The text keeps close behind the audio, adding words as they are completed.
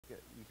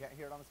can't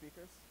hear it on the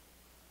speakers?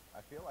 I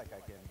feel like I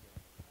can.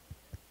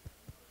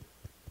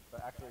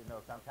 But actually, no,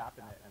 if I'm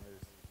tapping it and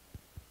there's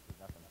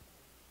nothing.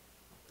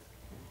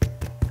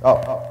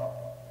 Oh.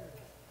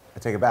 I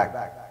take it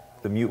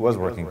back. The mute was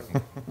working.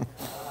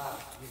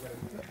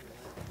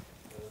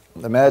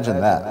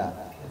 Imagine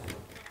that.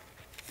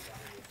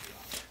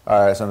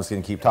 All right, so I'm just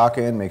going to keep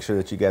talking, make sure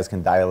that you guys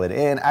can dial it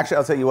in. Actually,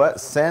 I'll tell you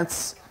what,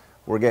 since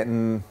we're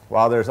getting,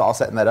 while there's all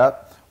setting that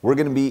up, we're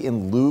going to be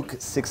in Luke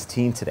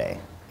 16 today.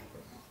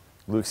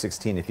 Luke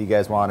 16. If you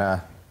guys want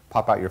to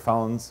pop out your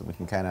phones, we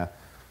can kind of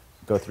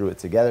go through it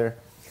together.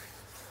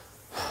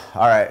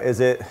 All right,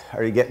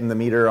 are you getting the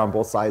meter on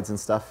both sides and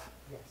stuff?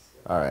 Yes.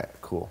 All right,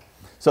 cool.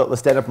 So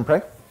let's stand up and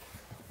pray. In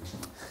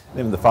the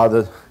name of the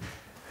Father,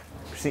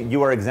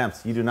 you are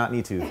exempt. You do not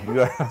need to.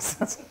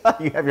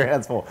 You have your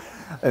hands full.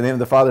 In the name of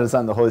the Father, and the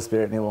Son, and the Holy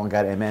Spirit, in the name of one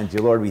God, amen.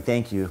 Dear Lord, we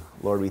thank you.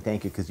 Lord, we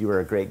thank you because you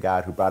are a great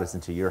God who brought us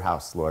into your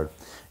house, Lord.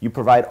 You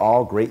provide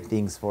all great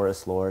things for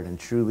us, Lord, and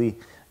truly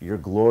your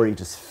glory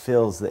just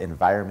fills the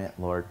environment,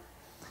 Lord.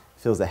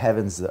 Fills the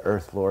heavens, the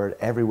earth, Lord.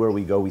 Everywhere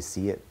we go, we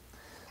see it.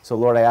 So,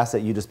 Lord, I ask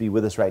that you just be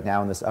with us right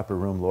now in this upper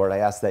room, Lord. I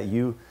ask that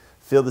you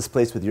fill this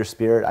place with your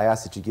spirit. I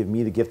ask that you give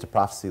me the gift of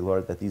prophecy,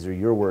 Lord, that these are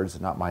your words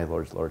and not my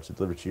words, Lord, to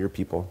deliver to your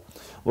people.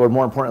 Lord,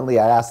 more importantly,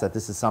 I ask that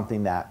this is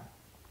something that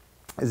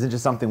isn't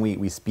just something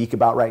we speak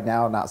about right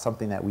now, not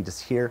something that we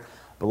just hear.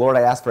 But, Lord,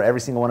 I ask for every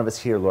single one of us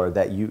here, Lord,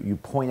 that you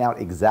point out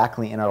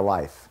exactly in our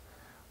life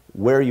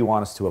where you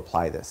want us to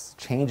apply this,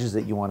 changes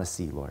that you want to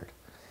see, Lord.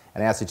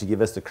 And I ask that you give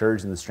us the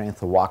courage and the strength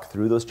to walk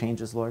through those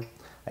changes, Lord.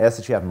 I ask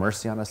that you have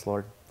mercy on us,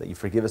 Lord, that you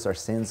forgive us our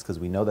sins because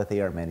we know that they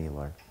are many,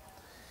 Lord.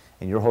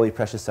 In your holy,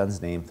 precious Son's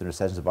name, through the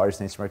intercessions of all your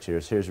saints from our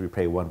tears, here's we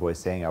pray one voice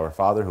saying, Our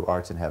Father who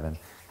art in heaven,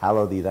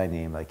 hallowed be thy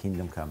name, thy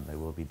kingdom come, thy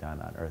will be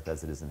done on earth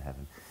as it is in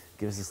heaven.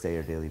 Give us this day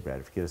our daily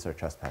bread. Forgive us our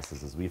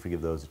trespasses as we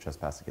forgive those who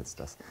trespass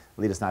against us.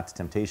 Lead us not to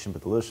temptation,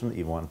 but deliver us from the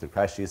evil one. Through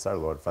Christ Jesus our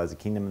Lord, for thy is the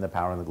kingdom and the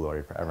power and the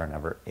glory forever and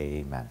ever.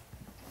 Amen.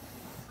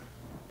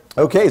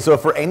 Okay, so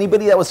for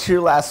anybody that was here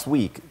last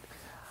week,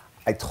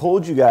 I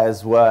told you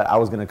guys what I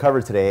was going to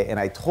cover today, and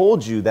I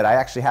told you that I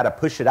actually had to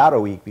push it out a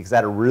week because I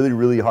had a really,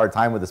 really hard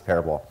time with this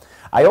parable.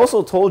 I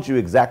also told you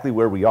exactly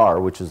where we are,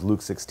 which is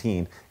Luke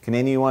 16.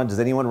 Does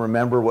anyone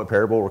remember what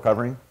parable we're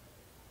covering?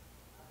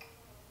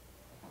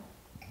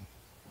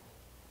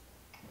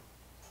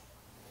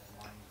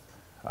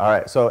 All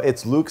right, so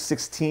it's Luke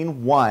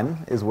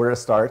 16:1 is where it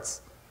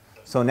starts.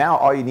 So now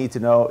all you need to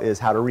know is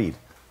how to read.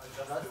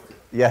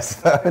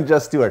 Yes,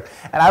 Unjust Steward.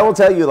 And I will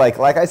tell you, like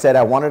I said,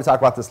 I wanted to talk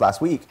about this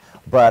last week,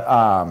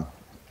 but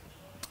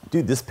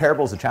dude, this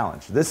parable is a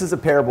challenge. This is a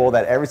parable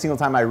that every single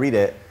time I read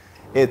it,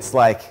 it's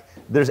like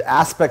there's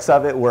aspects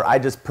of it where I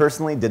just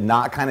personally did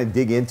not kind of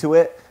dig into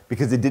it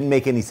because it didn't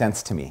make any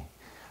sense to me.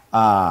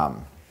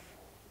 And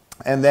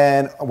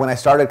then when I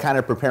started kind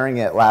of preparing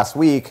it last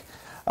week,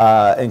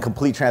 in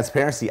complete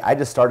transparency, I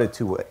just started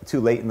too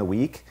late in the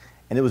week,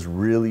 and it was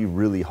really,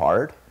 really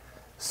hard.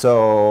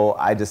 So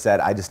I just said,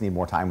 I just need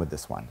more time with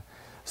this one.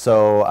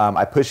 So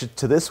I pushed it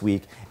to this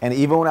week. And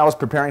even when I was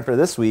preparing for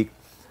this week,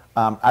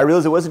 I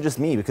realized it wasn't just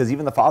me, because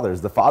even the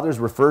fathers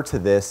refer to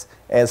this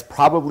as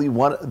probably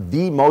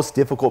the most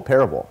difficult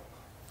parable.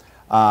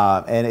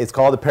 And it's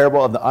called the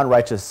parable of the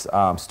unrighteous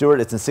steward.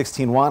 It's in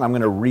 16:1. I'm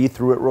going to read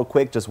through it real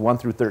quick, just 1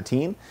 through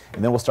 13,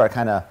 and then we'll start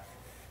kind of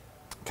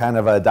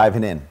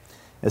diving in.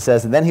 It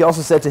says, And then he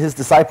also said to his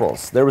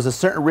disciples, There was a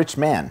certain rich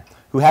man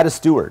who had a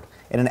steward,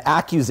 and an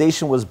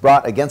accusation was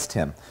brought against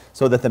him,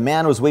 so that the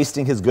man was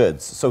wasting his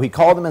goods. So he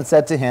called him and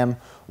said to him,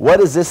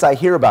 What is this I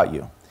hear about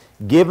you?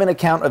 Give an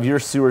account of your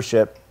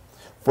stewardship,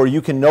 for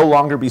you can no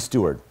longer be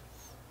steward.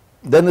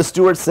 Then the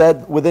steward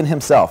said within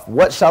himself,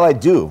 What shall I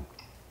do?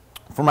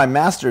 For my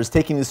master is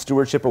taking his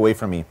stewardship away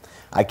from me.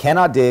 I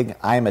cannot dig.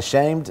 I am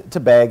ashamed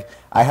to beg.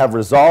 I have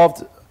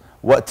resolved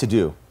what to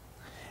do.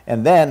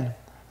 And then,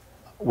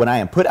 when I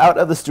am put out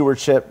of the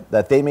stewardship,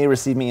 that they may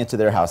receive me into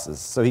their houses.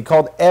 So he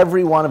called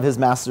every one of his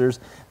master's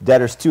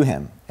debtors to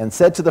him, and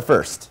said to the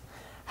first,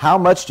 How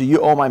much do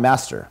you owe my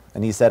master?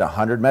 And he said,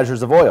 100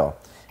 measures of oil.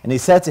 And he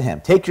said to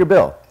him, Take your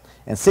bill,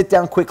 and sit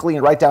down quickly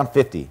and write down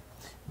 50.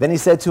 Then he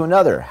said to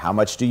another, How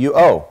much do you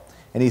owe?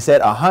 And he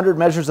said, 100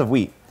 measures of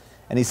wheat.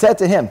 And he said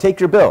to him, Take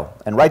your bill,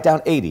 and write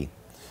down 80.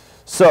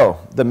 So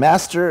the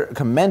master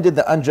commended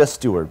the unjust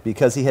steward,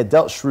 because he had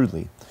dealt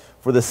shrewdly.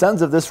 For the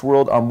sons of this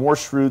world are more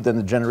shrewd than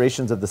the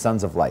generations of the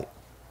sons of light.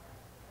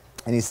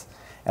 And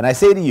I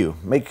say to you,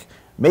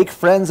 make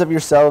friends of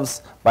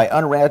yourselves by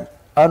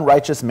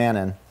unrighteous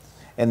mammon,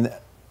 and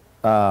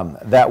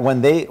that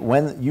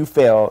when you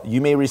fail,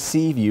 you may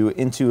receive you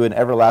into an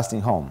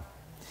everlasting home.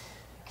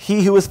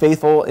 He who is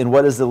faithful in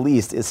what is the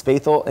least is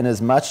faithful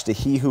inasmuch to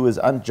he who is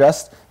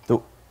unjust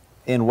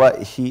in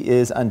what he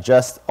is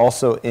unjust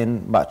also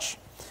in much.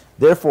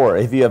 Therefore,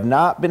 if you have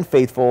not been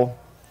faithful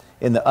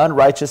in the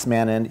unrighteous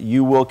mammon,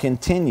 who will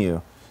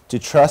continue to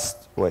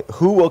trust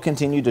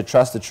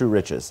the true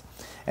riches?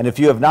 And if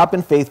you have not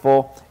been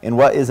faithful in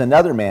what is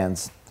another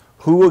man's,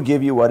 who will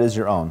give you what is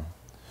your own?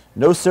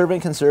 No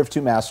servant can serve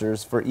two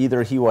masters, for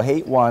either he will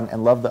hate one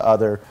and love the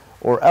other,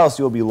 or else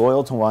you will be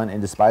loyal to one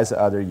and despise the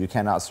other. You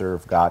cannot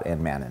serve God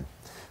and mammon.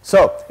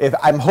 So if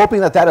I'm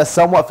hoping that that is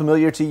somewhat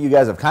familiar to you. You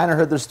guys have kind of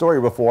heard this story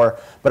before,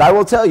 but I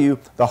will tell you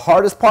the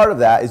hardest part of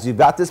that is you've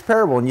got this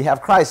parable and you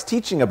have Christ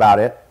teaching about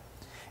it.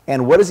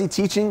 And what is he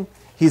teaching?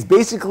 He's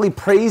basically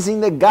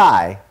praising the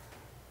guy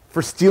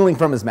for stealing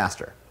from his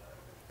master.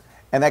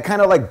 And that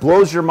kind of like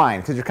blows your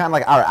mind because you're kind of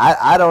like, all right,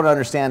 I don't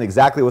understand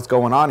exactly what's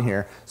going on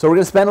here. So we're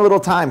going to spend a little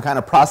time kind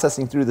of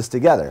processing through this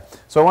together.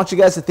 So I want you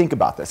guys to think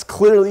about this.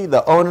 Clearly,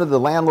 the owner, the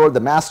landlord, the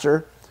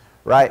master,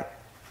 right?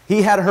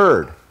 He had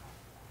heard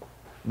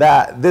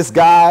that this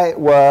guy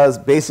was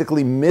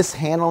basically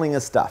mishandling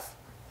his stuff.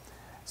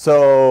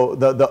 So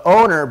the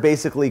owner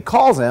basically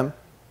calls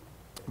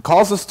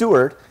the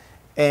steward,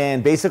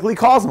 and basically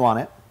calls him on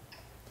it.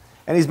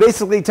 And he's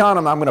basically telling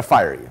him, I'm going to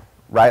fire you.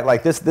 Right?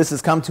 Like this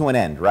has come to an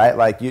end, right?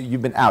 Like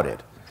you've been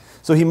outed.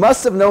 So he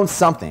must have known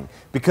something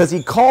because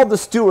he called the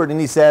steward and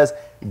he says,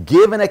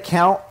 give an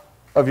account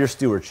of your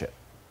stewardship.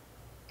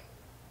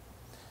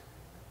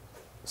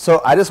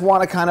 So I just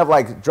want to kind of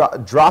like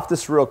drop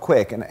this real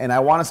quick. And I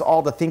want us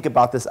all to think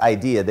about this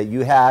idea that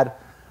you had,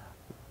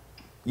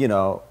 you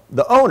know,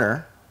 the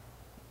owner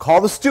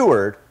call the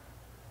steward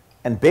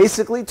and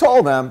basically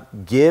told him,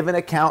 give an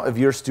account of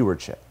your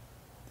stewardship.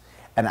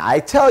 And I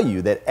tell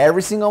you that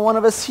every single one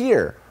of us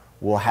here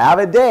will have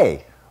a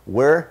day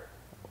where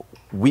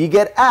we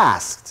get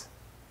asked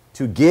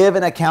to give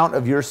an account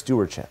of your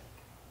stewardship,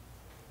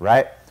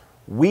 right?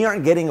 We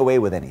aren't getting away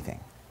with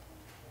anything.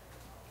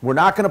 We're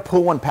not going to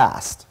pull one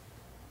past.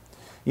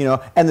 You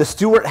know, and the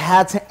steward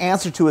had to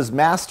answer to his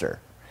master.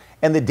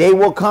 And the day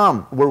will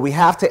come where we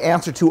have to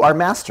answer to our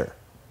master.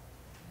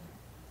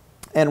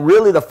 And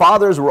really the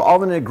fathers were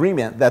all in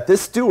agreement that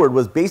this steward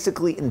was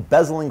basically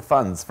embezzling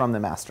funds from the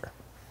master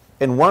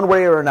in one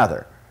way or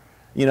another.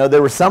 You know,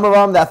 there were some of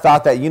them that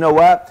thought that, you know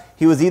what,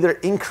 he was either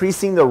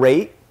increasing the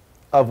rate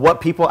of what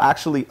people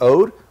actually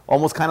owed,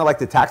 almost kind of like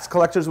the tax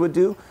collectors would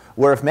do,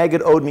 where if Meg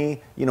had owed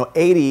me, you know,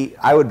 80,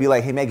 I would be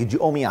like, hey, Meg, did you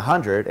owe me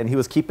 100? And he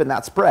was keeping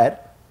that spread,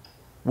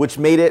 which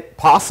made it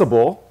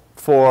possible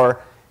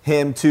for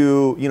him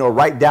to, you know,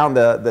 write down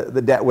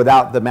the debt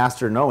without the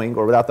master knowing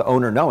or without the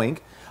owner knowing.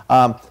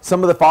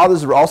 Some of the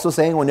fathers were also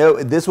saying, well,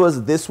 no, this was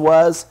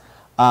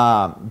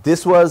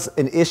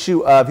an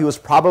issue of he was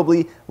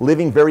probably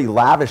living very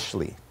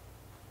lavishly,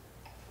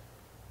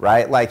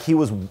 right? Like he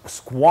was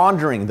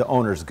squandering the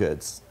owner's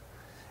goods.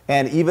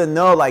 And even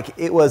though like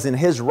it was in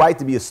his right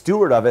to be a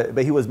steward of it,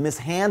 but he was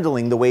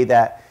mishandling the way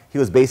that he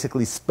was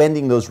basically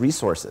spending those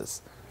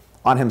resources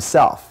on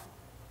himself.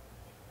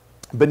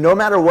 But no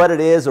matter what it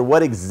is or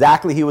what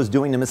exactly he was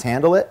doing to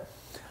mishandle it,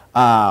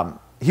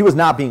 he was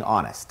not being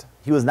honest.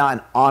 He was not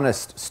an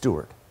honest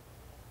steward.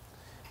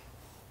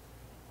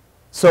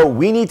 So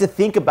we need to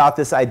think about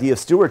this idea of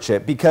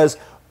stewardship because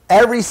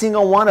every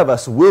single one of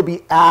us will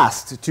be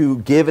asked to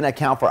give an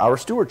account for our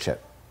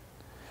stewardship,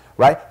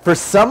 right? For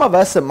some of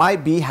us, it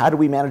might be, how do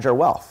we manage our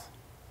wealth?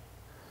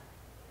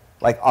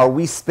 Like, are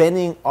we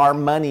spending our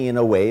money in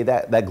a way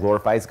that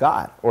glorifies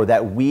God or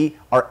that we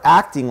are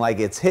acting like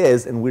it's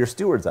His and we're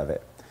stewards of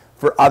it?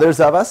 For others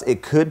of us,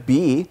 it could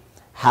be,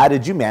 how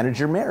did you manage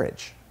your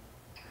marriage?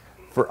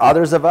 For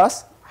others of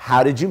us,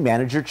 how did you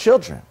manage your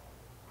children?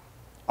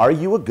 Are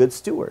you a good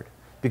steward?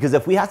 Because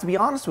if we have to be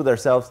honest with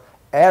ourselves,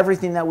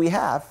 everything that we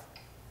have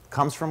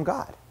comes from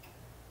God.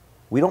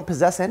 We don't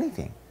possess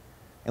anything.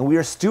 And we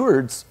are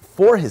stewards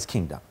for His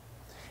kingdom.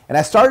 And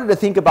I started to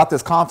think about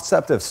this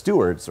concept of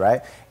stewards,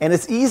 right? And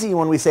it's easy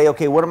when we say,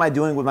 okay, what am I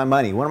doing with my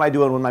money? What am I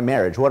doing with my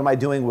marriage? What am I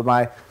doing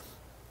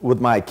with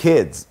my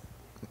kids,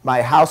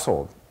 my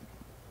household?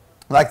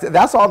 Like,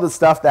 that's all the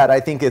stuff that I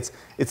think it's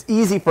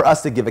easy for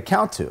us to give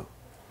account to,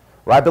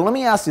 right? But let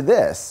me ask you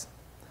this.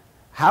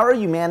 How are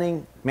you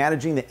managing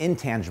the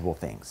intangible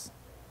things?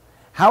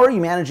 How are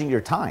you managing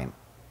your time?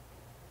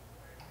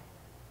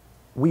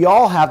 We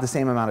all have the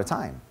same amount of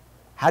time.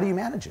 How do you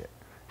manage it?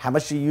 How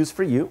much do you use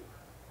for you?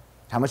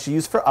 How much do you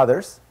use for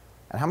others?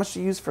 And how much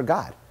do you use for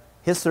God,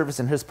 His service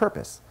and His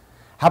purpose?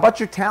 How about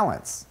your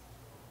talents?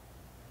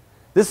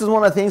 This is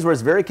one of the things where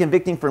it's very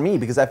convicting for me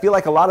because I feel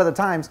like a lot of the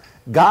times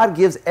God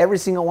gives every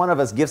single one of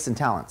us gifts and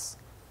talents.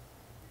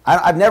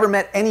 I've never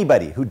met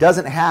anybody who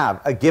doesn't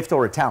have a gift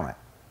or a talent.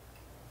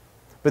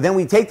 But then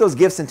we take those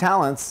gifts and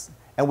talents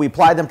and we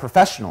apply them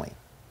professionally.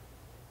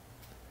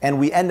 And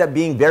we end up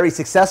being very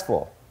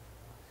successful.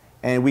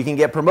 And we can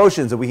get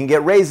promotions and we can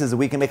get raises and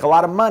we can make a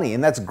lot of money.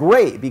 And that's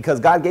great because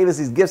God gave us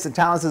these gifts and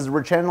talents as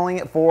we're channeling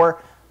it for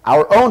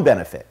our own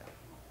benefit.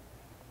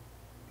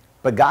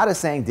 But God is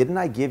saying, didn't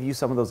I give you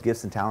some of those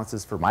gifts and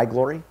talents for my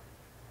glory?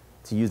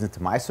 To use it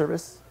to my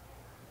service?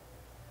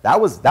 That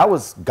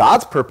was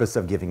God's purpose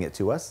of giving it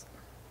to us.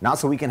 Not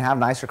so we can have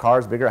nicer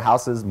cars, bigger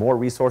houses, more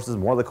resources,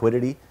 more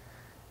liquidity.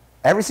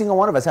 Every single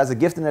one of us has a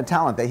gift and a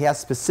talent that He has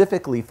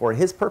specifically for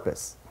His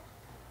purpose.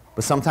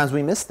 But sometimes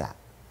we miss that.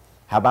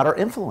 How about our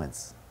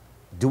influence?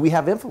 Do we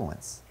have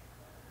influence?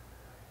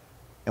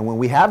 And when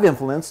we have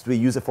influence, do we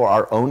use it for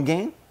our own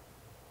gain?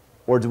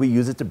 Or do we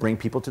use it to bring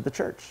people to the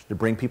church, to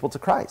bring people to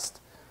Christ?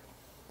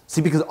 See,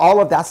 because all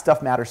of that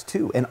stuff matters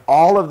too. And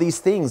all of these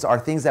things are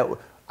things that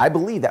I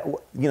believe that,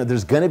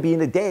 there's going to be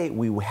in a day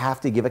we have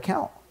to give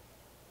account.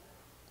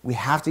 We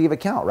have to give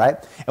account,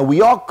 right? And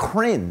we all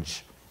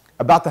cringe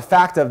about the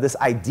fact of this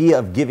idea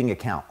of giving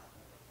account.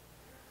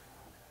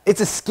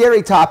 It's a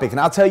scary topic, and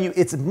I'll tell you,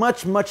 it's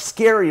much, much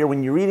scarier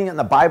when you're reading it in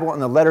the Bible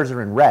and the letters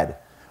are in red,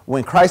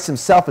 when Christ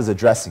himself is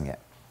addressing it.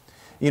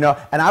 And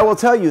I will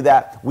tell you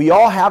that we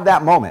all have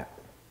that moment.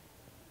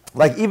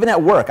 Like even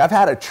at work, I've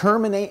had to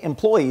terminate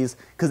employees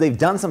because they've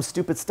done some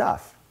stupid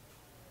stuff.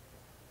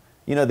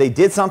 They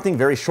did something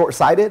very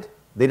short-sighted.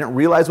 They didn't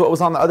realize what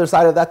was on the other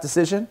side of that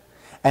decision.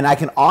 And I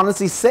can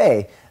honestly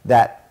say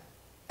that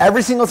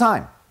every single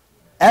time,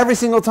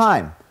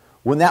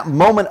 when that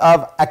moment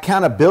of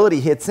accountability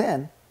hits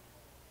in,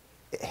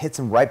 it hits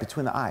them right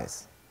between the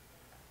eyes.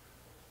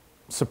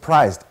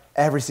 Surprised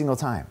every single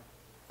time,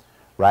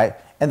 right?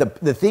 And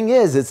the thing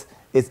is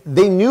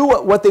they knew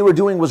what they were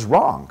doing was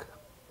wrong,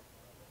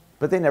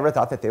 but they never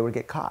thought that they would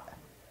get caught.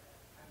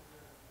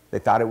 They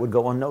thought it would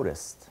go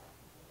unnoticed.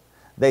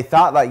 They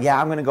thought like,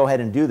 yeah, I'm going to go ahead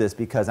and do this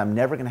because I'm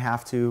never going to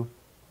have to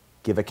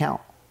give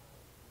account.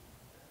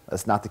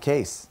 That's not the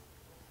case.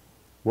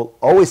 We'll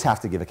always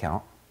have to give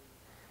account,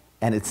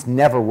 and it's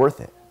never worth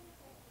it.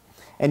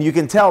 And you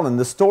can tell in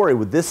the story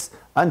with this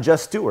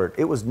unjust steward,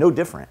 it was no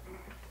different,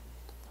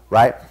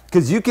 right?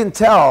 Because you can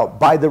tell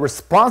by the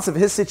response of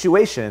his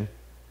situation,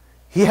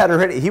 he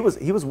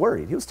was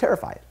worried. He was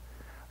terrified,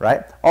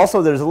 right?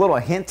 Also, there's a little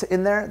hint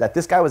in there that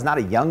this guy was not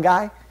a young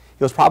guy.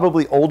 He was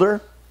probably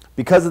older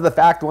because of the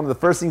fact one of the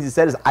first things he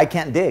said is, I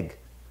can't dig,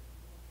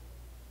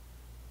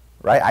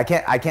 right?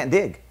 I can't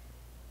dig.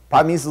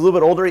 Probably means he's a little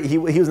bit older. He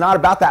was not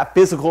about that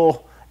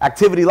physical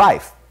activity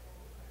life.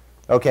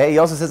 Okay, he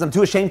also says, I'm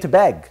too ashamed to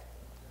beg.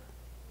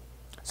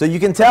 So you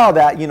can tell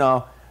that,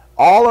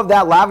 all of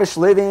that lavish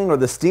living or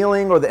the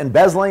stealing or the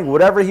embezzling,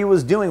 whatever he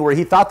was doing where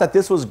he thought that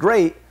this was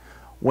great,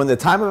 when the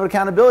time of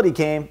accountability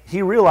came,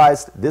 he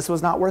realized this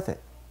was not worth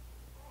it.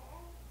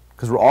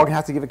 Because we're all going to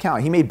have to give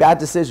account. He made bad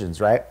decisions,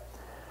 right?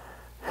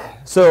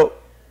 So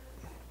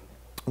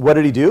what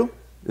did he do?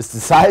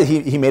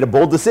 He made a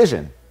bold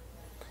decision.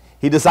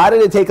 He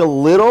decided to take a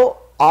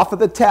little off of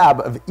the tab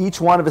of each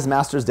one of his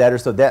master's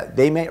debtors so that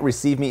they may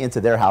receive me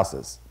into their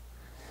houses.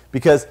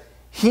 Because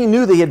he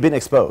knew that he had been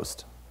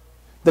exposed.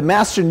 The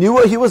master knew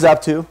what he was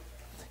up to.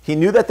 He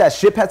knew that that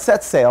ship had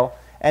set sail.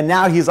 And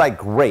now he's like,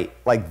 great,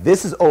 like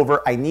this is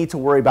over. I need to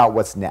worry about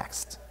what's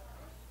next.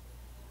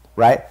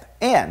 Right?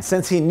 And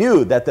since he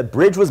knew that the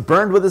bridge was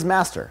burned with his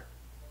master,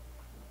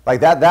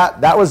 like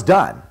that was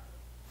done,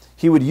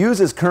 he would use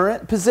his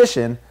current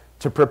position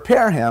to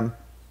prepare him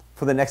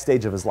for the next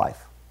stage of his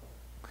life.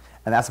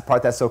 And that's the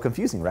part that's so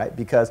confusing, right?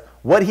 Because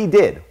what he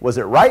did, was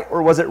it right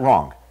or was it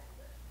wrong?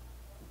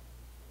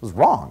 It was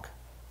wrong.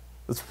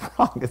 It was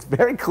wrong. It's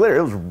very clear.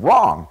 It was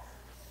wrong,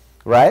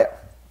 right?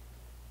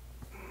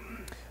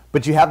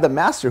 But you have the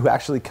master who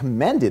actually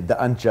commended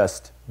the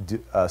unjust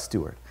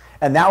steward.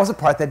 And that was the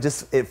part that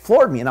it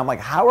floored me. And I'm like,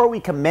 how are we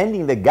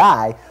commending the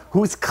guy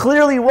who's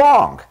clearly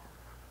wrong,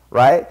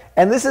 right?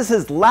 And this is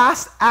his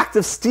last act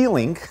of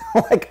stealing,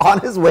 like on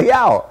his way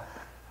out,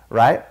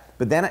 right?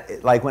 But then,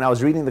 like when I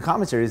was reading the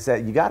commentary, it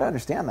said, you got to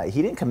understand that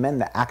he didn't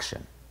commend the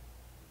action.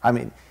 I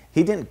mean,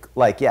 he didn't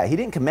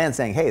commend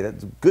saying, hey,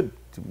 that's good,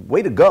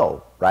 way to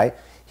go, right?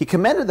 He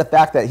commended the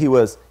fact that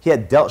he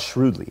had dealt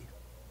shrewdly.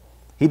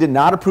 He did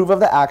not approve of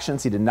the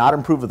actions. He did not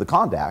approve of the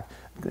conduct.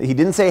 He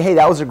didn't say, hey,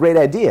 that was a great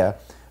idea,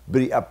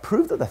 but he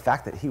approved of the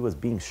fact that he was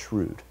being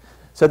shrewd.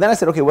 So then I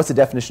said, okay, what's the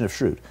definition of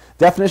shrewd?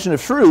 Definition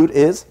of shrewd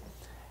is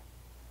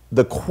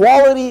the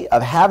quality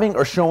of having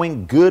or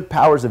showing good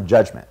powers of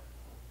judgment,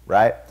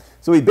 right?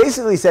 So he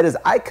basically said is,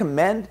 I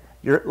commend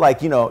your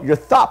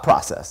thought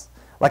process.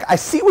 Like, I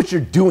see what you're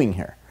doing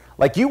here.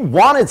 Like, you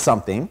wanted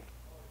something,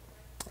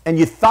 and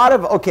you thought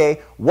of,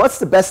 okay, what's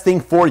the best thing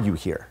for you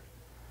here,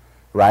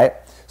 right?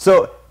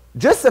 So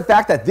just the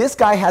fact that this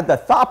guy had the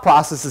thought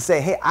process to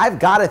say, hey, I've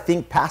got to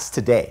think past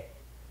today,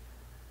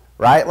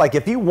 right? Like,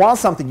 if you want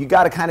something, you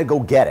got to kind of go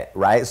get it,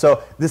 right?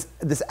 So this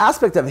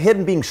aspect of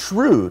him being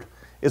shrewd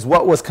is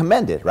what was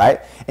commended,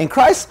 right? And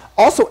Christ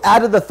also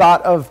added the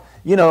thought of,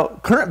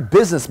 current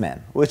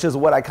businessmen, which is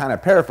what I kind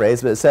of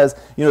paraphrase, but it says,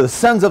 the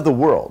sons of the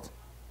world,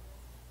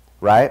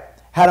 right,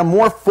 had a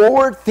more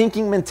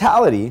forward-thinking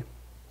mentality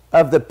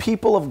of the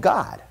people of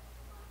God.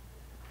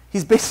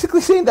 He's basically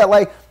saying that,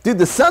 like, dude,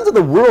 the sons of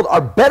the world are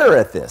better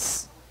at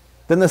this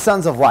than the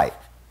sons of light.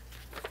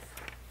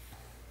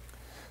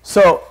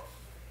 So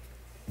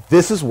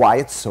this is why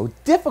it's so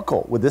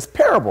difficult with this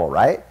parable,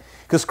 right?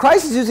 Because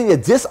Christ is using a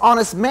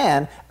dishonest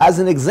man as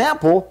an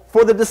example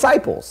for the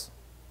disciples.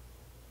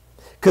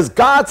 Because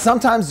God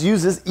sometimes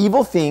uses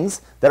evil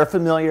things that are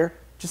familiar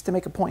just to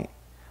make a point.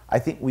 I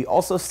think we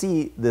also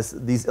see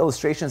these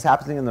illustrations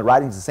happening in the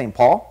writings of St.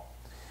 Paul.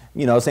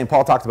 St.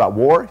 Paul talked about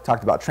war, he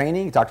talked about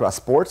training, he talked about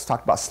sports,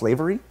 talked about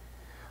slavery.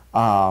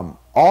 All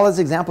as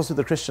examples of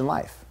the Christian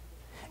life.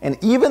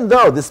 And even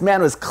though this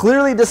man was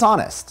clearly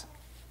dishonest,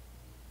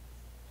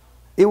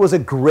 it was a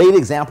great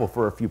example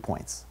for a few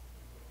points.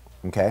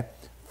 Okay?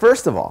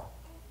 First of all,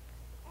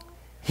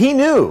 He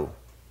knew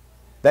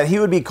that he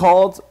would be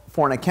called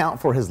for an account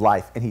for his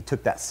life, and he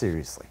took that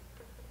seriously.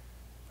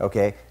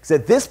 Okay? Because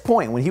at this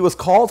point, when he was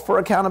called for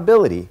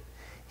accountability,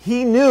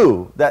 he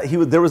knew that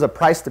there was a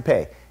price to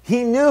pay.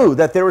 He knew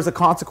that there was a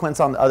consequence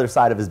on the other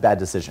side of his bad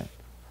decision.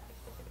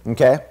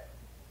 Okay?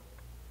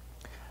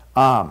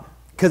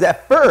 Because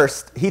at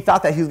first, he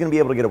thought that he was going to be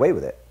able to get away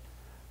with it.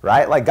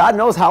 Right? Like, God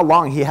knows how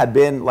long he had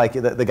been like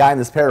the guy in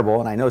this parable,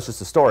 and I know it's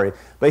just a story,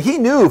 but he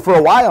knew for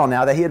a while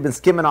now that he had been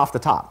skimming off the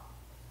top.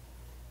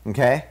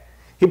 Okay?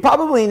 He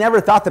probably never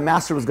thought the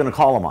master was going to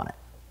call him on it,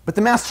 but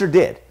the master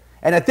did.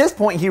 And at this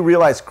point, he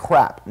realized,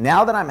 crap,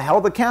 now that I'm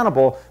held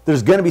accountable,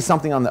 there's going to be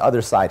something on the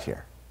other side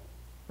here.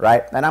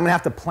 Right? And I'm going to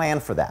have to plan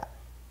for that.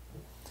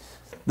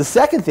 The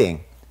second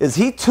thing is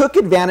he took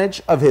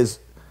advantage of his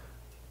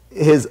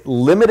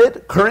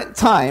limited current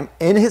time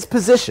in his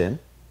position,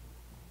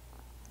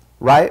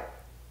 right,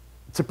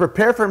 to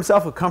prepare for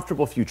himself a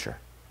comfortable future.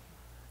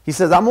 He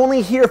says, I'm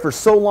only here for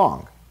so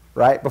long,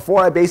 right,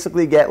 before I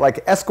basically get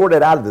like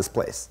escorted out of this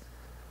place,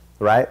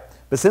 right?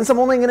 But since I'm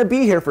only going to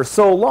be here for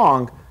so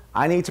long,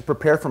 I need to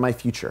prepare for my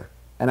future,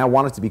 and I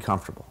want it to be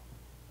comfortable.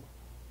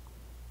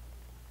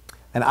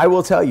 And I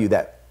will tell you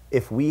that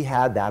if we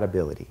had that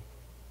ability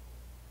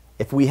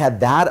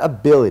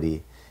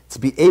to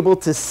be able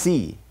to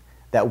see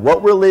that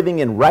what we're living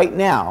in right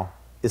now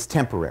is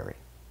temporary,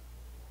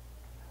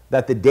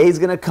 that the day's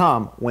going to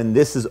come when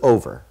this is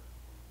over,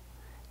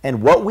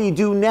 and what we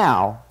do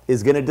now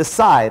is going to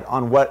decide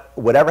on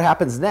whatever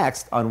happens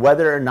next on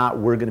whether or not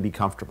we're going to be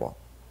comfortable.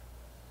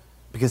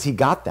 Because he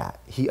got that.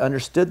 He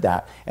understood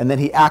that. And then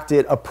he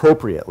acted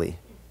appropriately.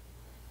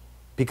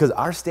 Because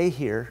our stay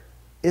here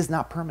is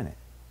not permanent.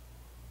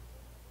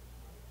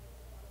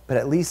 But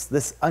at least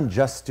this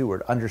unjust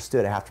steward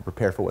understood I have to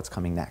prepare for what's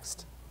coming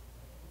next.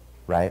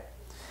 Right?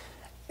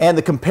 And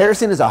the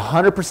comparison is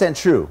 100%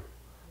 true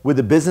with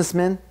the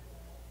businessmen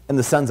and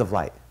the sons of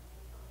light.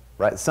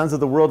 Right? Sons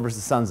of the world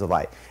versus sons of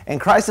light. And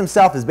Christ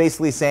himself is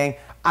basically saying,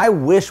 I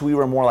wish we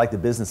were more like the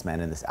businessmen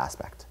in this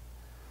aspect.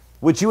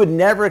 Which you would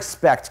never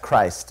expect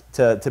Christ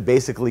to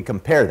basically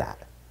compare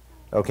that,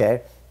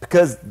 okay?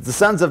 Because the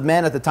sons of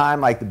men at the time,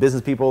 like the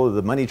business people,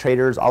 the money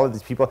traders, all of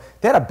these people,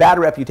 they had a bad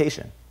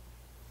reputation.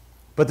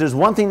 But there's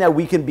one thing that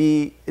we can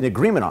be in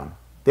agreement on.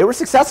 They were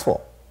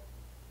successful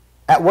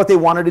at what they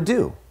wanted to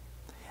do.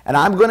 And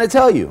I'm going to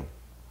tell you,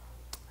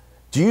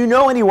 do you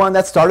know anyone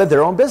that started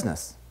their own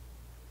business?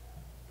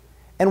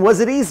 And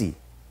was it easy?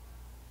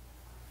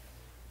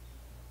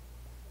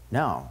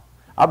 No.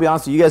 I'll be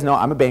honest with you, you guys know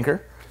I'm a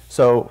banker.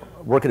 So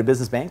work at a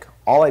business bank.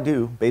 All I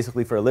do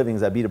basically for a living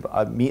is I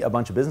meet a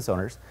bunch of business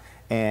owners.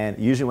 And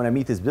usually when I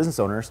meet these business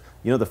owners,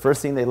 you know, the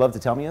first thing they love to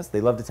tell me is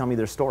they love to tell me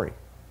their story,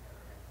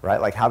 right?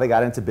 Like how they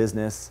got into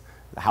business,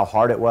 how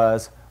hard it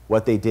was,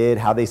 what they did,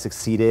 how they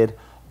succeeded,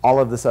 all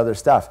of this other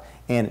stuff.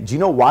 And do you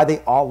know why they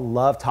all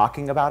love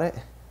talking about it?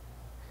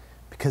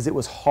 Because it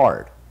was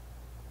hard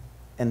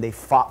and they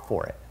fought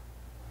for it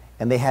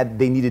and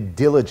they needed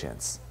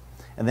diligence.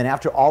 And then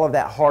after all of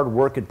that hard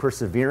work and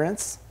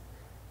perseverance,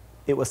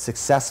 it was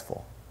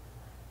successful.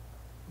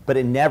 But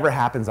it never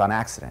happens on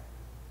accident,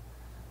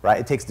 right?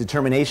 It takes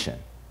determination.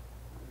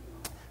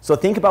 So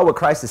think about what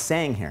Christ is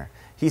saying here.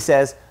 He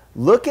says,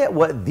 look at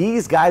what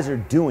these guys are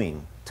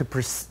doing to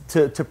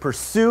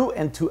pursue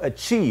and to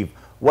achieve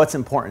what's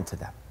important to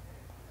them.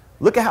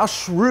 Look at how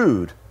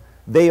shrewd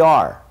they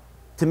are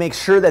to make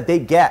sure that they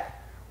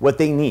get what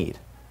they need,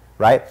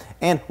 right?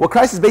 And what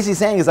Christ is basically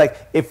saying is like,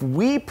 if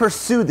we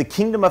pursue the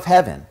kingdom of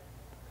heaven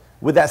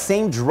with that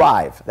same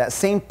drive, that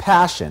same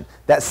passion,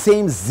 that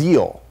same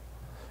zeal,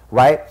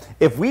 right?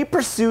 If we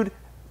pursued,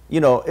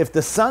 if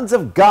the sons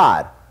of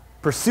God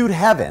pursued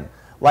heaven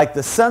like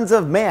the sons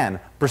of man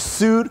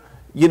pursued,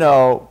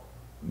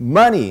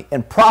 money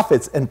and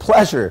profits and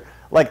pleasure,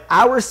 like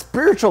our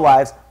spiritual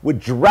lives would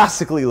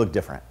drastically look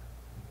different.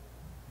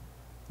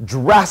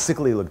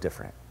 Drastically look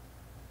different.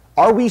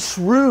 Are we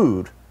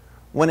shrewd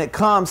when it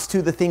comes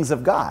to the things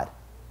of God?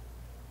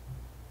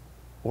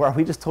 Or are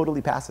we just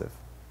totally passive?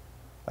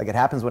 Like it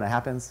happens when it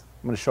happens.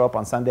 I'm going to show up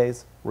on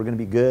Sundays. We're going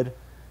to be good,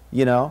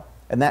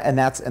 and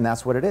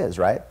that's what it is,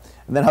 right?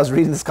 And then I was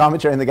reading this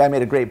commentary, and the guy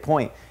made a great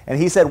point. And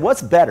he said,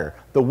 what's better,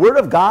 the Word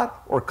of God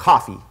or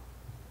coffee?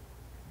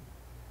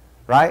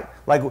 Right?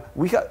 Like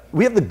we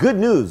have the good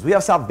news. We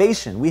have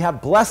salvation. We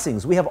have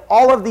blessings. We have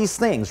all of these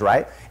things,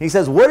 right? And he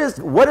says, what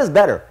is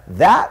better,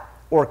 that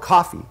or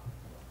coffee?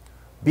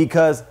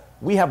 Because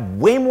we have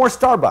way more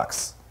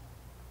Starbucks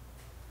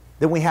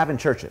than we have in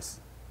churches.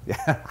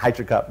 Yeah, hide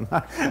your cup.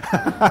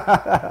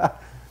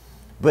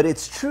 But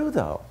it's true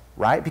though,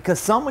 right? Because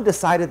someone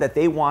decided that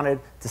they wanted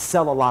to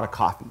sell a lot of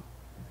coffee.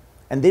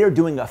 And they are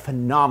doing a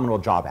phenomenal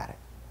job at it.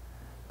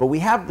 But we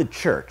have the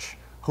church,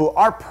 who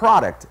our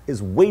product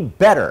is way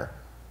better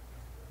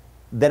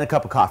than a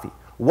cup of coffee.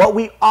 What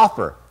we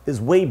offer is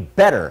way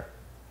better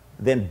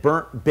than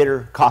burnt,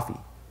 bitter coffee.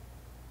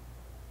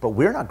 But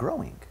we're not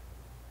growing.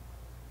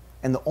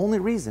 And the only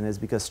reason is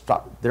because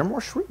they're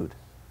more shrewd.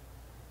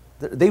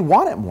 They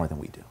want it more than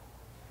we do.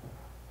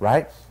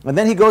 right? And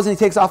then he goes and he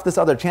takes off this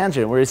other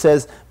tangent where he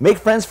says, make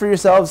friends for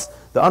yourselves,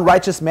 the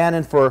unrighteous man,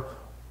 and for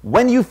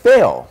when you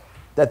fail,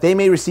 that they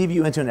may receive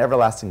you into an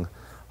everlasting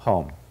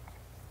home.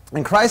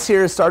 And Christ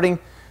here is starting,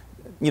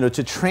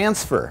 to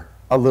transfer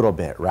a little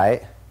bit,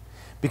 right?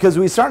 Because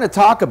what he's starting to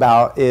talk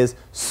about is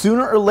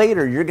sooner or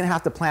later, you're going to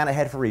have to plan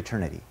ahead for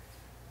eternity,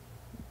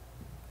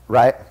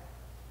 right?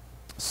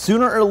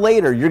 Sooner or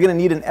later, you're going to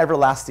need an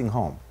everlasting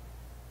home.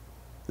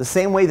 The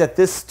same way that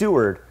this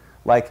steward,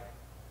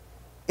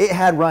 it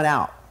had run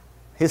out.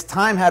 His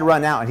time had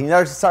run out, and he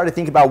never started to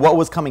think about what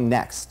was coming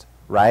next,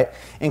 right?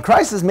 And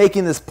Christ is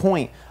making this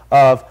point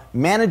of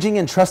managing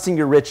and trusting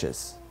your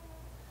riches.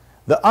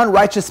 The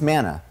unrighteous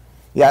manna.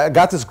 Yeah, I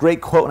got this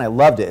great quote, and I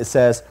loved it. It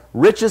says,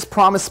 riches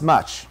promise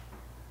much.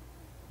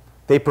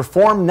 They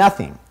perform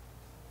nothing.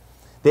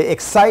 They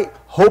excite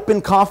hope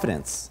and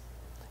confidence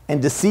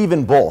and deceive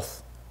in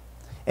both.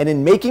 And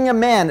in making a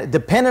man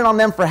dependent on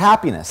them for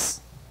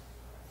happiness,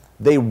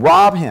 they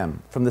rob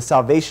him from the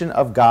salvation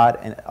of God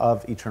and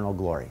of eternal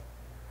glory.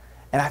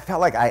 And I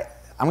felt like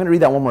I'm going to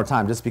read that one more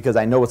time just because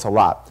I know it's a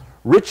lot.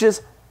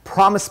 Riches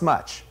promise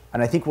much,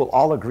 and I think we'll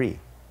all agree,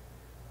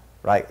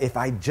 right? If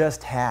I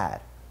just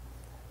had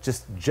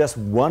just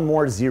one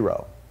more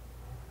zero,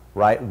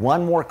 right?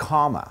 One more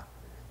comma,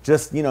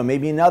 just,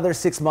 maybe another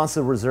 6 months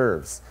of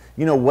reserves,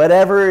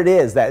 whatever it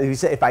is that you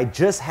say, if I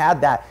just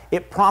had that,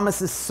 it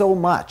promises so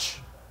much,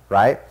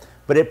 right?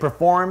 But it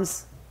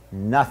performs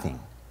nothing.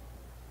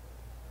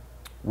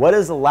 What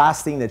is the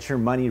last thing that your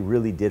money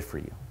really did for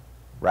you,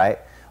 right?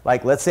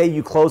 Like, let's say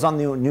you close on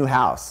the new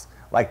house.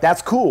 Like,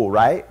 that's cool,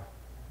 right?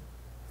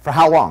 For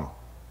how long?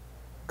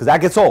 Because that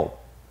gets old.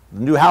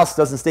 The new house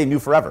doesn't stay new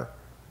forever,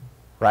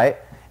 right?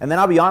 And then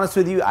I'll be honest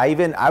with you,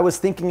 I was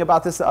thinking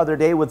about this the other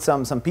day with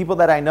some people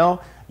that I know.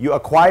 You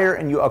acquire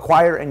and you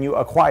acquire and you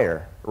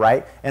acquire,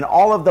 right? And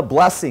all of the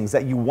blessings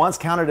that you once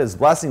counted as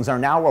blessings are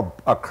now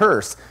a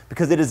curse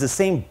because it is the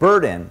same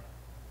burden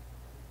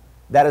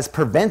that is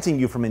preventing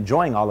you from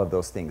enjoying all of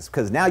those things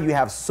because now you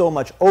have so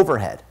much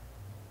overhead.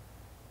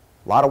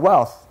 A lot of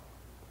wealth,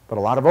 but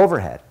a lot of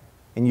overhead.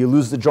 And you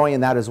lose the joy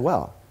in that as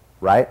well,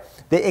 right?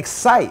 They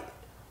excite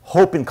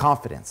hope and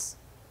confidence.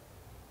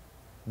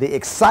 They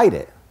excite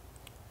it,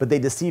 but they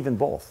deceive in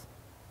both.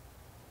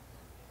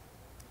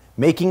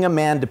 Making a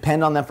man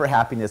depend on them for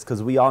happiness,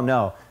 because we all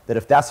know that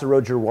if that's the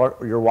road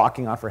you're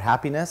walking on for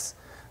happiness,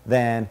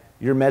 then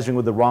you're measuring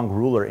with the wrong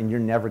ruler and you're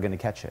never going to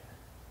catch it.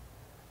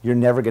 You're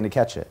never going to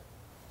catch it.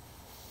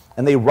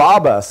 And they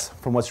rob us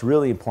from what's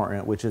really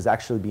important, which is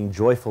actually being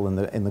joyful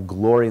in the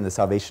glory and the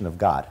salvation of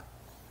God.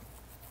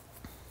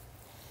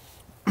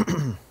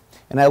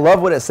 And I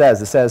love what it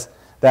says. It says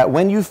that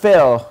when you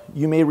fail,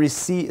 they may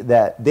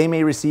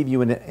receive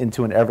you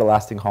into an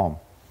everlasting home.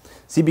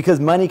 See, because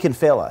money can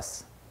fail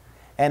us.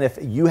 And if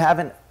you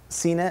haven't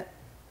seen it,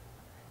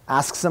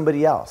 ask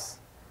somebody else.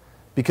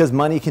 Because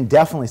money can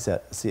definitely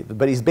see it.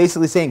 But he's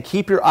basically saying,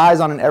 keep your eyes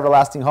on an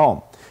everlasting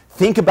home.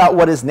 Think about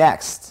what is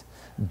next.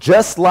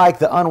 Just like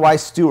the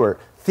unwise steward,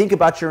 think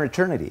about your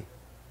eternity.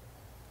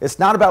 It's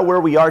not about where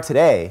we are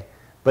today,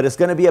 but it's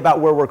going to be about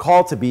where we're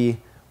called to be,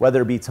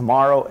 whether it be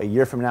tomorrow, a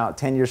year from now,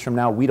 10 years from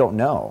now, we don't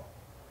know,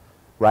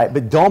 right?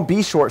 But don't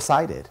be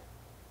short-sighted.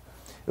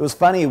 It was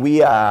funny, we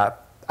had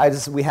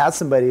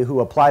somebody who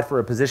applied for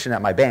a position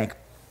at my bank.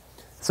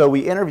 So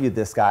we interviewed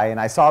this guy, and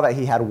I saw that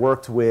he had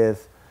worked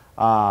with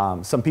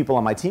some people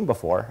on my team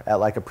before at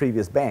like a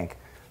previous bank.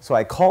 So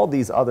I called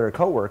these other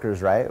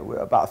coworkers, right,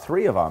 about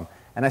 3 of them,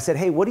 and I said,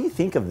 hey, what do you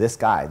think of this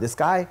guy? This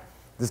guy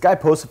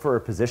posted for a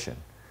position.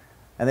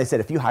 And they said,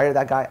 if you hire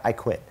that guy, I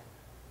quit.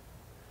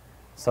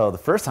 So the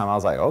first time I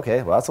was like,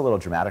 okay, well, that's a little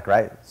dramatic,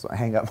 right? So I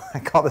hang up. I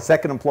call the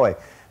second employee.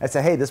 I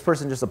said, hey, this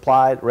person just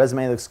applied.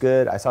 Resume looks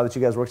good. I saw that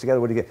you guys work together.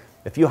 What do you get?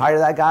 If you hire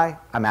that guy,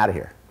 I'm out of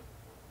here.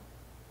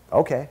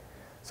 Okay.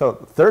 So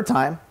third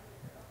time,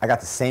 I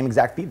got the same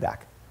exact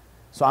feedback.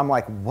 So I'm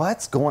like,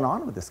 what's going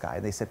on with this guy?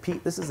 And they said,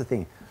 Pete, this is the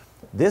thing.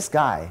 This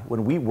guy,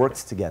 when we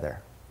worked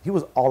together, he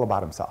was all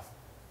about himself.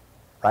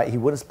 Right? He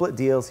wouldn't split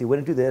deals. He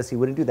wouldn't do this. He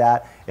wouldn't do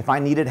that. If I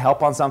needed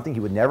help on something, he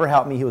would never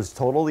help me. He was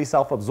totally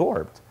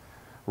self-absorbed.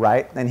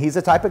 Right? And he's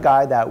the type of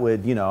guy that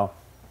would,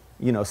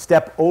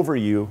 step over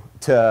you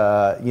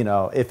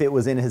to, if it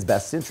was in his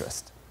best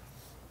interest.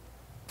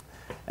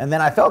 And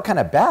then I felt kind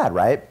of bad,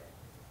 right?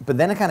 But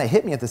then it kind of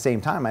hit me at the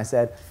same time. I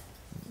said,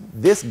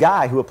 this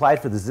guy who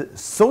applied for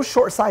this, so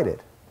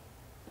short-sighted,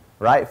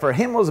 right? For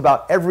him, it was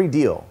about every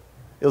deal.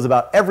 It was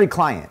about every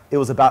client. It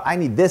was about, I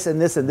need this and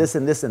this and this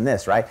and this and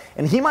this, right?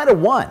 And he might have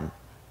won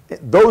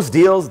those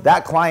deals,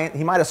 that client.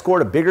 He might have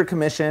scored a bigger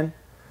commission.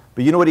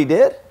 But you know what he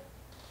did?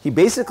 He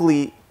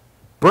basically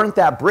burnt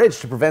that bridge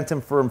to prevent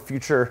him from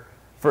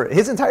for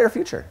his entire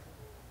future,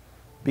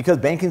 because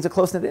banking's a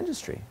close-knit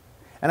industry.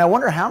 And I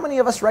wonder how many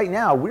of us right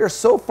now, we are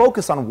so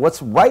focused on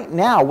what's right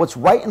now, what's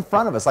right in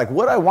front of us, like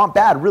what I want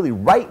bad really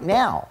right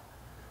now.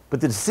 But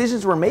the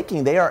decisions we're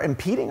making, they are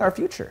impeding our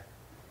future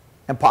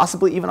and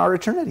possibly even our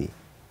eternity.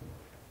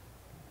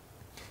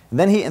 And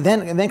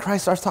then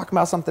Christ starts talking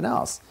about something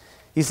else.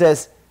 He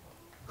says,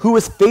 who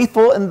is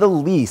faithful in the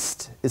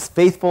least is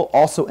faithful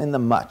also in the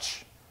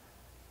much.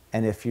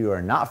 And if you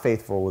are not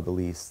faithful with the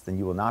least, then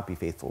you will not be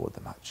faithful with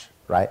the much,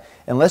 right?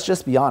 And let's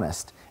just be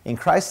honest. In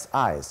Christ's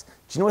eyes,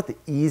 do you know what the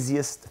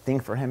easiest thing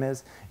for him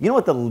is? You know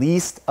what the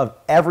least of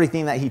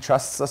everything that he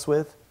trusts us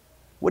with?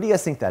 What do you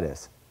guys think that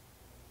is?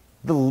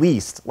 The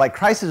least. Like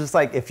Christ is just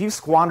like, if you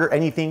squander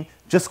anything,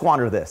 just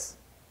squander this.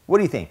 What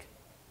do you think?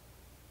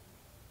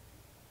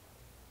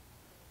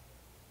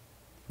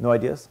 No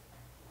ideas?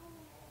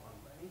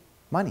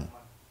 Money.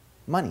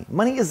 Money.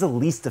 Money is the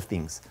least of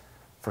things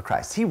for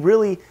Christ. You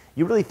really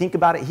think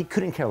about it, he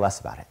couldn't care less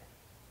about it.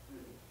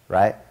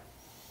 Right?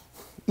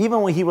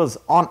 Even when he was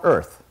on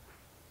earth,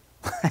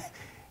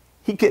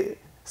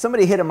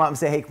 somebody hit him up and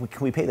say, hey, can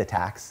we pay the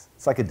tax?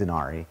 It's like a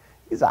denarii.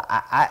 He's like,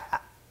 I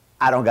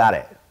don't got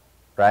it.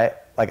 Right?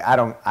 Like, I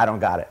don't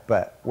got it.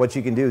 But what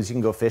you can do is you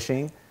can go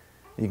fishing,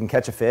 you can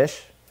catch a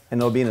fish, and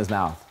it'll be in his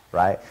mouth.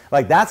 Right?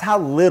 Like, that's how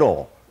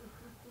little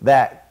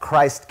that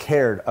Christ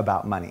cared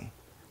about money.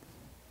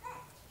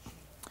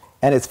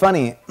 And it's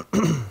funny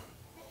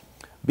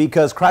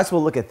because Christ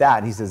will look at that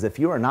and he says, if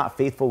you are not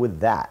faithful with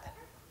that,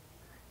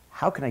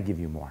 how can I give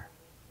you more?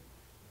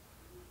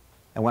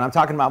 And when I'm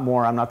talking about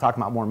more, I'm not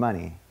talking about more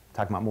money. I'm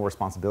talking about more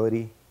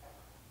responsibility,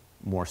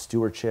 more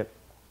stewardship,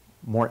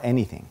 more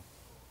anything,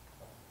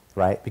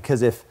 right?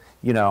 Because if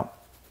you're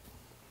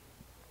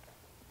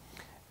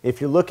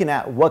looking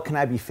at what can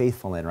I be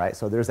faithful in, right?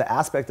 So there's the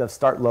aspect of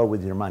start low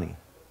with your money,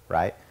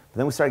 right? But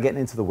then we start getting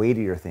into the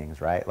weightier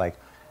things, right? Like,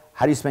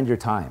 how do you spend your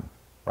time?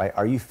 Right?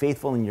 Are you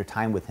faithful in your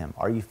time with him?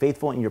 Are you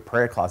faithful in your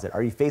prayer closet?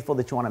 Are you faithful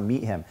that you want to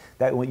meet him,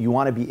 that you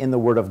want to be in the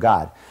Word of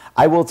God?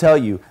 I will tell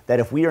you that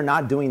if we are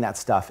not doing that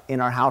stuff in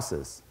our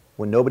houses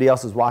when nobody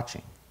else is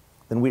watching,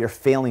 then we are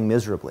failing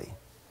miserably,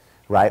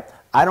 right?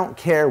 I don't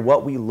care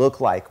what we look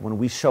like when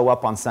we show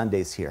up on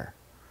Sundays here,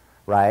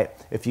 right?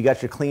 If you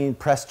got your clean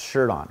pressed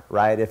shirt on,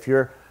 right? If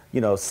you're,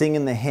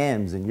 singing the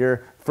hymns and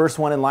you're first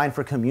one in line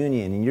for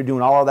communion and you're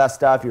doing all of that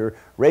stuff, you're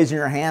raising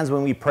your hands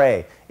when we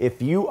pray. If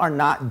you are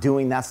not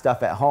doing that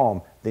stuff at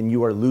home, then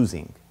you are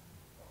losing.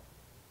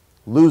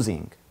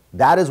 Losing.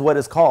 That is what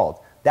is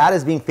called. That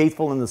is being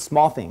faithful in the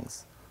small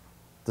things.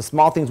 The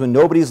small things when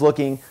nobody's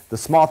looking, the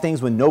small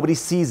things when nobody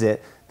sees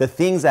it, the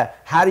things that,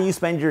 how do you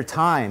spend your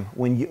time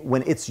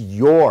when it's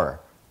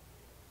your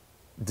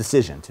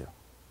decision to?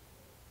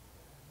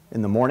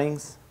 In the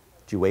mornings,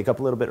 do you wake up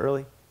a little bit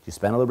early? Do you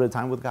spend a little bit of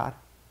time with God?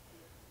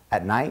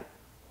 At night,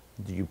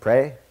 do you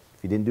pray?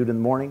 If you didn't do it in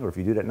the morning, or if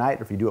you do it at night,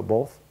 or if you do it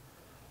both,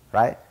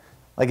 right?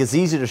 Like it's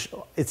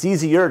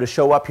easier to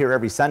show up here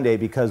every Sunday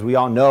because we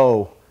all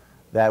know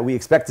that we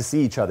expect to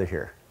see each other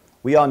here.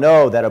 We all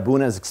know that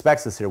Abuna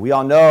expects us here. We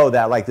all know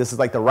that this is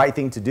the right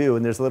thing to do,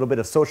 and there's a little bit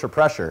of social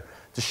pressure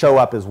to show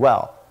up as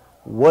well.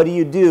 What do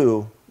you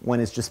do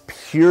when it's just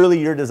purely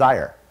your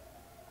desire?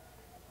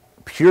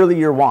 Purely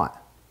your want?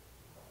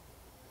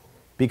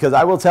 Because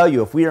I will tell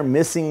you, if we are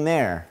missing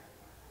there,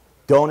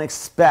 don't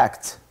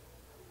expect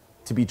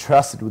to be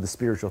trusted with the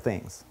spiritual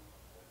things.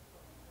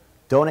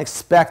 Don't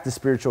expect the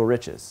spiritual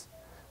riches.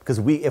 Because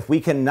if we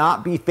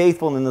cannot be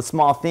faithful in the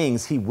small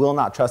things, he will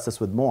not trust us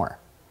with more.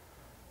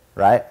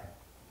 Right?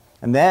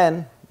 And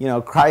then,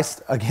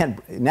 Christ, again,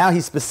 now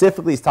he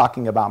specifically is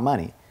talking about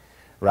money.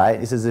 Right?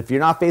 He says, if you're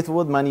not faithful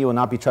with money, you will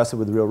not be trusted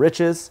with real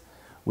riches.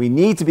 We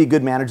need to be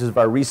good managers of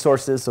our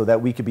resources so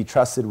that we could be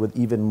trusted with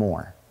even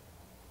more.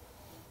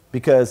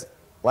 Because,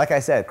 like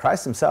I said,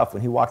 Christ himself,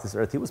 when he walked this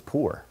earth, he was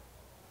poor.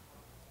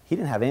 He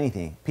didn't have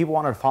anything. People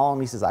wanted to follow him.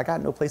 He says, I got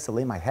no place to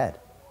lay my head.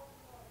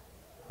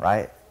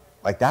 Right?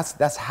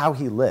 That's how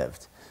he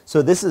lived.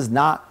 So this does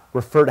not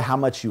refer to how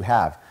much you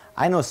have.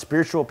 I know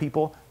spiritual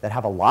people that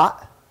have a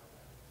lot.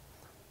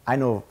 I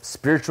know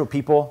spiritual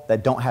people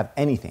that don't have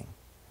anything.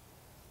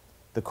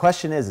 The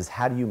question is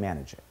how do you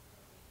manage it?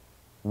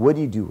 What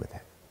do you do with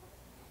it?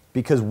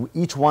 Because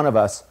each one of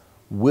us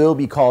will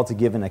be called to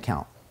give an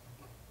account.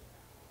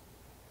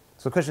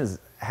 So the question is,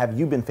 have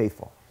you been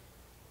faithful?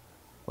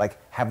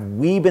 Have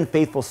we been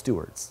faithful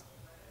stewards?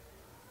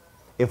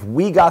 If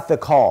we got the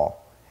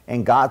call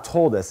and God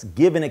told us,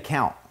 give an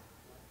account,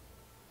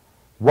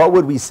 what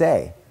would we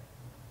say?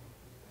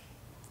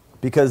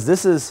 Because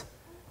this is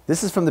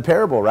from the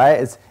parable,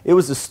 right? It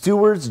was the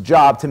steward's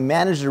job to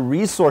manage the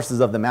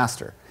resources of the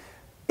master.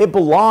 It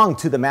belonged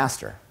to the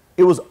master.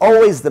 It was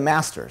always the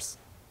master's.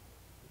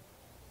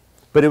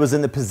 But it was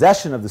in the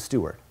possession of the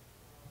steward.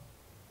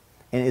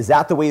 And is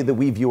that the way that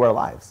we view our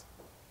lives?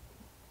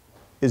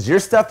 Is your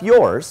stuff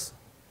yours,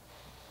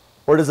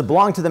 or does it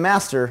belong to the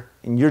master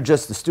and you're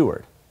just the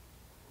steward?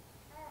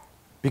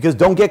 Because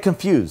don't get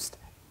confused.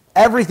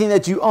 Everything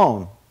that you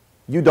own,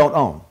 you don't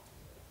own.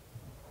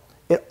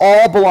 It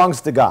all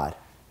belongs to God.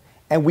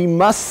 And we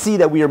must see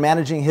that we are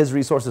managing his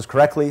resources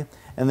correctly.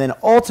 And then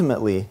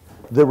ultimately,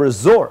 the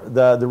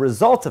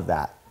result of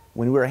that,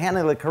 when we're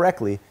handling it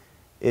correctly,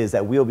 is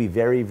that we'll be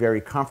very, very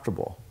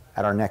comfortable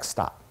at our next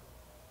stop.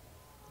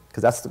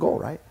 Because that's the goal,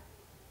 right?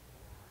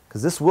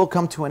 Because this will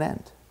come to an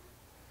end.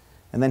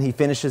 And then he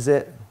finishes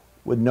it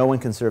with no one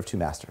can serve two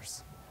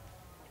masters.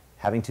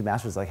 Having two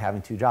masters is like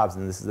having two jobs.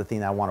 And this is the thing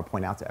that I want to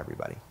point out to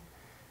everybody.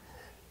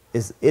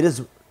 It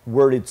is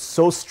worded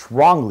so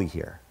strongly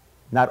here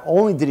Not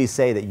only did he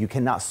say that you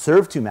cannot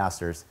serve two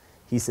masters,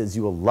 he says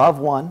you will love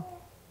one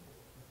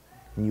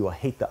and you will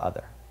hate the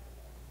other.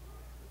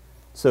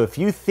 So if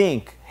you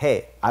think,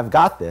 hey, I've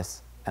got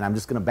this and I'm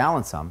just going to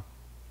balance them,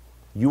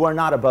 you are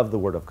not above the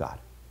Word of God.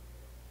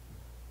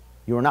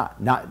 You are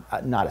not.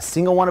 Not a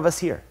single one of us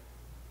here.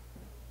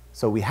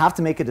 So we have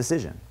to make a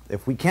decision.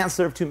 If we can't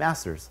serve two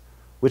masters,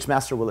 which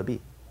master will it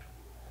be?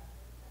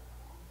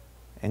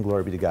 And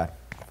glory be to God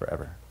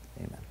forever.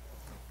 Amen.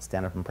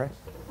 Stand up and pray.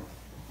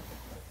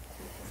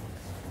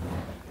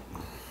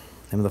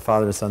 In the name of the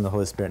Father, the Son, and the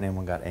Holy Spirit, name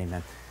one God.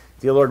 Amen.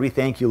 Dear Lord, we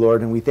thank you,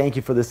 Lord, and we thank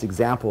you for this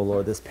example,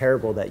 Lord, this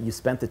parable that you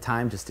spent the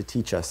time just to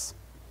teach us.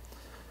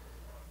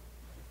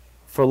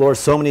 For, Lord,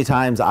 so many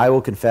times I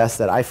will confess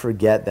that I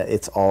forget that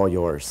it's all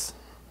yours,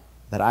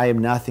 that I am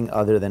nothing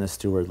other than a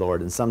steward,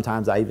 Lord. And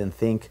sometimes I even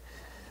think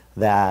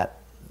that,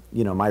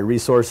 you know, my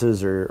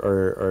resources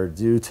are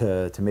due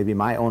to maybe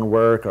my own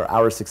work or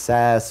our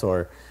success,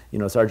 or, you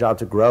know, it's our job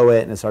to grow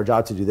it and it's our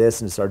job to do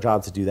this and it's our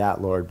job to do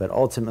that, Lord. But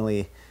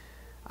ultimately,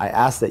 I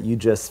ask that you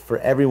just, for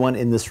everyone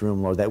in this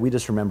room, Lord, that we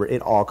just remember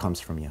it all comes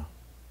from you.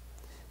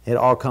 It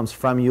all comes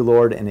from you,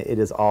 Lord, and it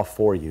is all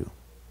for you.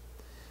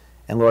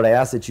 And Lord, I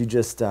ask that you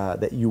just,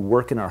 that you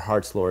work in our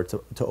hearts, Lord,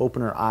 to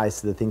open our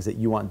eyes to the things that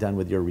you want done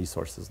with your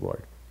resources,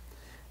 Lord.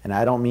 And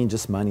I don't mean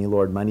just money,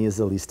 Lord. Money is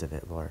the least of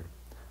it, Lord.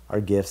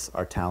 Our gifts,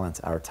 our talents,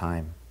 our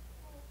time.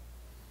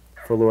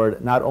 For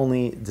Lord, not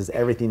only does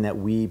everything that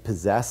we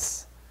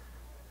possess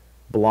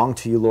belong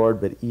to you,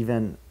 Lord, but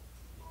even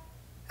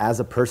as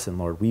a person,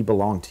 Lord, we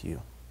belong to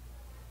you.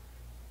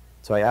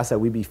 So I ask that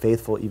we be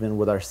faithful even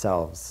with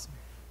ourselves.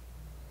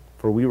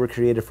 For we were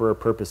created for a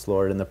purpose,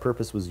 Lord, and the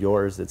purpose was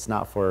yours. It's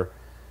not for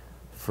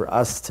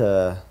us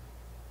to,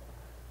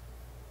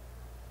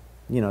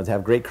 you know, to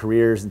have great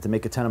careers and to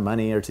make a ton of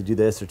money or to do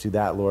this or to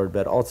that, Lord.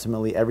 But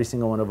ultimately, every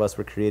single one of us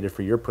were created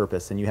for your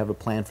purpose, and you have a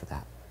plan for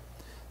that.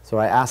 So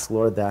I ask,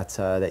 Lord,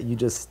 that you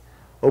just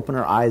open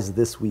our eyes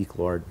this week,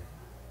 Lord,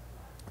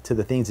 to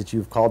the things that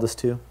you've called us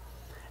to,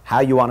 how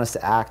you want us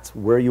to act,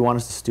 where you want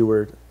us to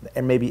steward,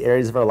 and maybe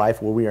areas of our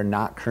life where we are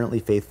not currently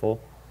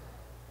faithful,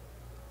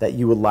 that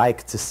you would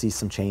like to see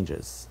some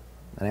changes.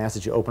 And I ask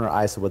that you open our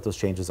eyes to what those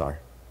changes are.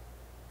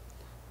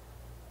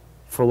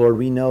 For Lord,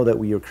 we know that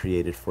we are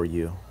created for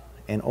you,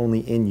 and only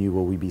in you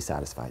will we be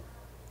satisfied.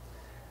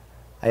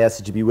 I ask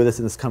that you be with us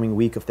in this coming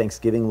week of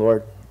Thanksgiving,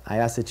 Lord. I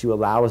ask that you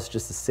allow us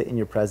just to sit in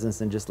your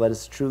presence and just let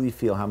us truly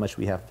feel how much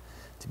we have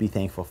to be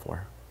thankful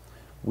for.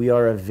 We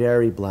are a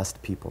very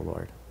blessed people,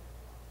 Lord.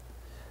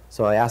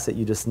 So I ask that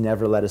you just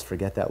never let us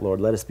forget that, Lord.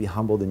 Let us be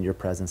humbled in your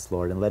presence,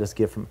 Lord, and let us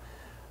give from,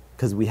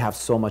 because we have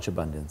so much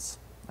abundance.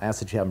 I ask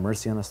that you have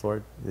mercy on us,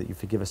 Lord, that you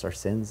forgive us our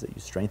sins, that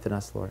you strengthen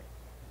us, Lord.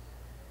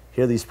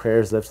 Hear these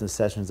prayers, lifts, and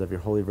sessions of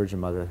your Holy Virgin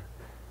Mother.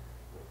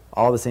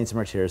 All the saints and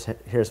martyrs,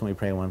 hear us when we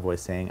pray in one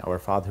voice, saying, Our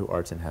Father who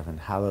art in heaven,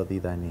 hallowed be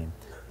thy name.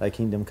 Thy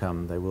kingdom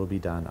come, thy will be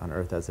done on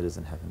earth as it is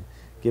in heaven.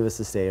 Give us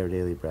this day our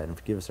daily bread, and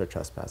forgive us our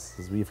trespasses,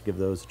 as we forgive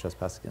those who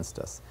trespass against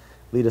us.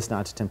 Lead us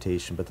not to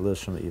temptation, but deliver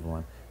us from the evil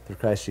one. Through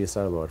Christ Jesus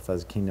our Lord, for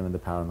the kingdom and the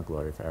power and the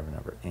glory forever and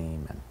ever.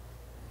 Amen.